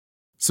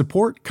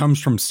Support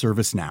comes from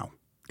ServiceNow,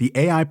 the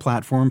AI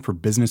platform for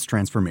business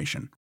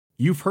transformation.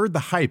 You've heard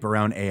the hype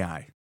around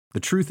AI. The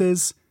truth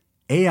is,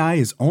 AI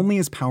is only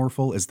as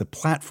powerful as the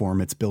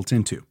platform it's built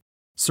into.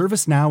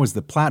 ServiceNow is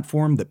the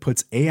platform that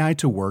puts AI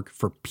to work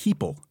for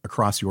people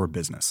across your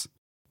business,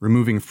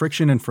 removing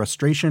friction and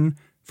frustration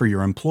for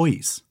your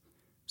employees,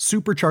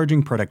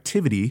 supercharging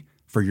productivity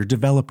for your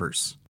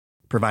developers,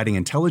 providing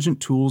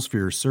intelligent tools for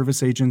your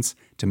service agents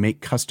to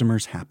make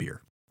customers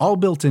happier. All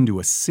built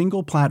into a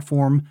single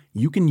platform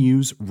you can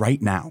use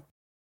right now.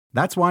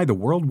 That's why the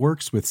world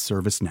works with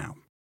ServiceNow.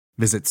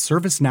 Visit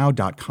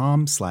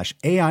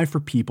servicenow.com/AI for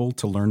people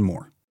to learn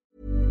more.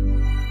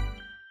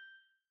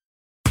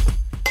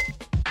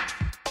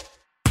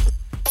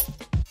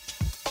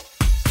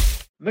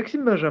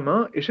 Maxime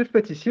Benjamin est chef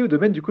pâtissier au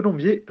domaine du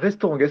Colombier,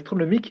 restaurant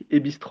gastronomique et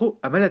bistrot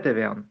à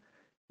Malataverne.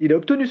 Il a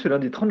obtenu ce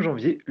lundi 30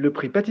 janvier le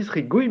prix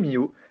pâtisserie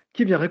Goemio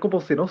qui vient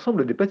récompenser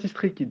l'ensemble des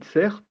pâtisseries qu'il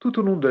sert tout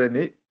au long de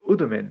l'année au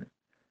domaine.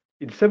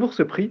 Il savoure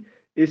ce prix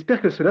et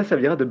espère que cela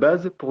servira de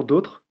base pour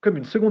d'autres, comme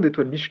une seconde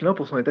étoile Michelin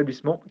pour son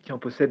établissement qui en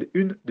possède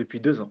une depuis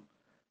 2 ans.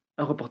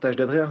 Un reportage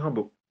d'Adrien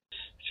Rimbaud.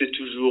 C'est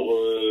toujours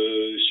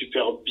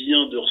super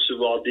bien de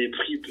recevoir des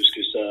prix parce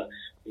que ça,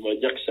 on va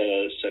dire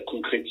que ça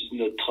concrétise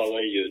notre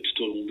travail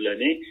tout au long de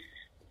l'année.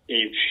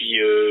 Et puis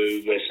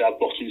ça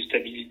apporte une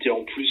stabilité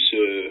en plus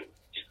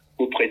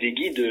auprès des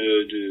guides,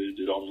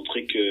 de leur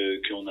montrer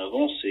qu'on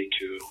avance et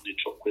qu'on est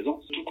toujours présent.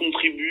 Tout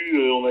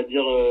contribue, on va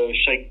dire,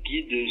 chaque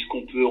guide, ce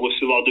qu'on peut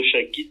recevoir de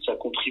chaque guide, ça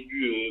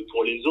contribue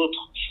pour les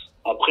autres.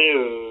 Après,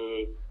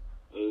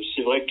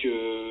 c'est vrai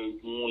que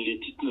les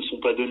titres ne sont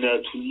pas donnés à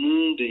tout le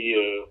monde et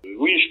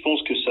oui, je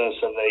pense que ça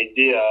va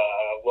aider à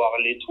avoir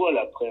l'étoile.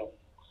 Après,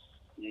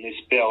 on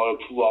espère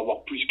pouvoir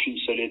avoir plus qu'une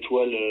seule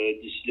étoile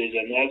d'ici les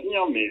années à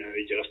venir, mais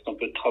il reste un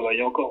peu de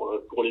travail encore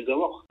pour les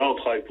avoir. Là, on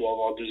travaille pour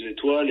avoir 2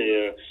 étoiles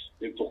et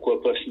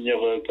pourquoi pas finir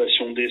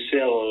passion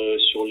dessert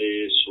sur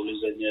les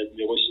années à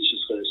venir aussi, ce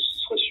serait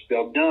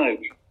super bien. Et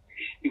puis,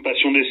 une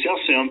passion dessert,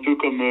 c'est un peu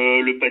comme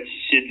le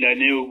pâtissier de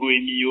l'année au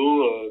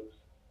Goemio,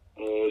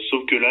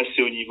 sauf que là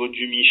c'est au niveau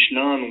du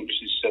Michelin, donc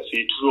ça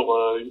fait toujours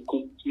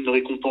une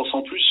récompense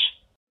en plus.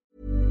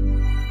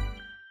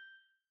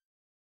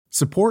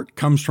 Support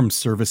comes from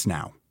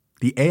ServiceNow,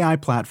 the AI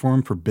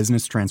platform for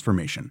business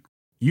transformation.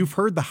 You've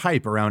heard the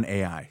hype around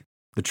AI.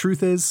 The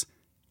truth is,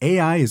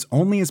 AI is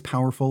only as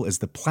powerful as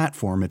the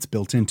platform it's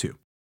built into.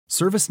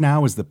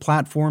 ServiceNow is the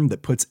platform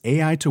that puts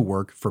AI to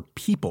work for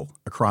people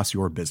across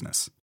your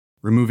business,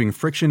 removing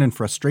friction and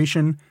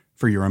frustration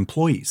for your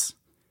employees,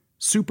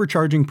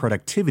 supercharging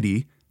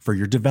productivity for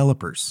your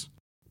developers,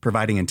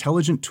 providing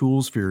intelligent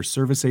tools for your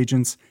service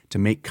agents to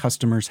make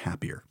customers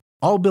happier.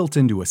 All built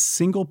into a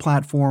single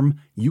platform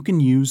you can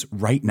use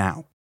right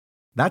now.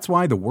 That's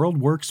why the world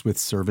works with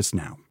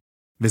ServiceNow.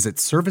 Visit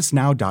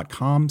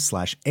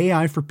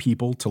servicenow.com/AI for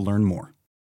people to learn more.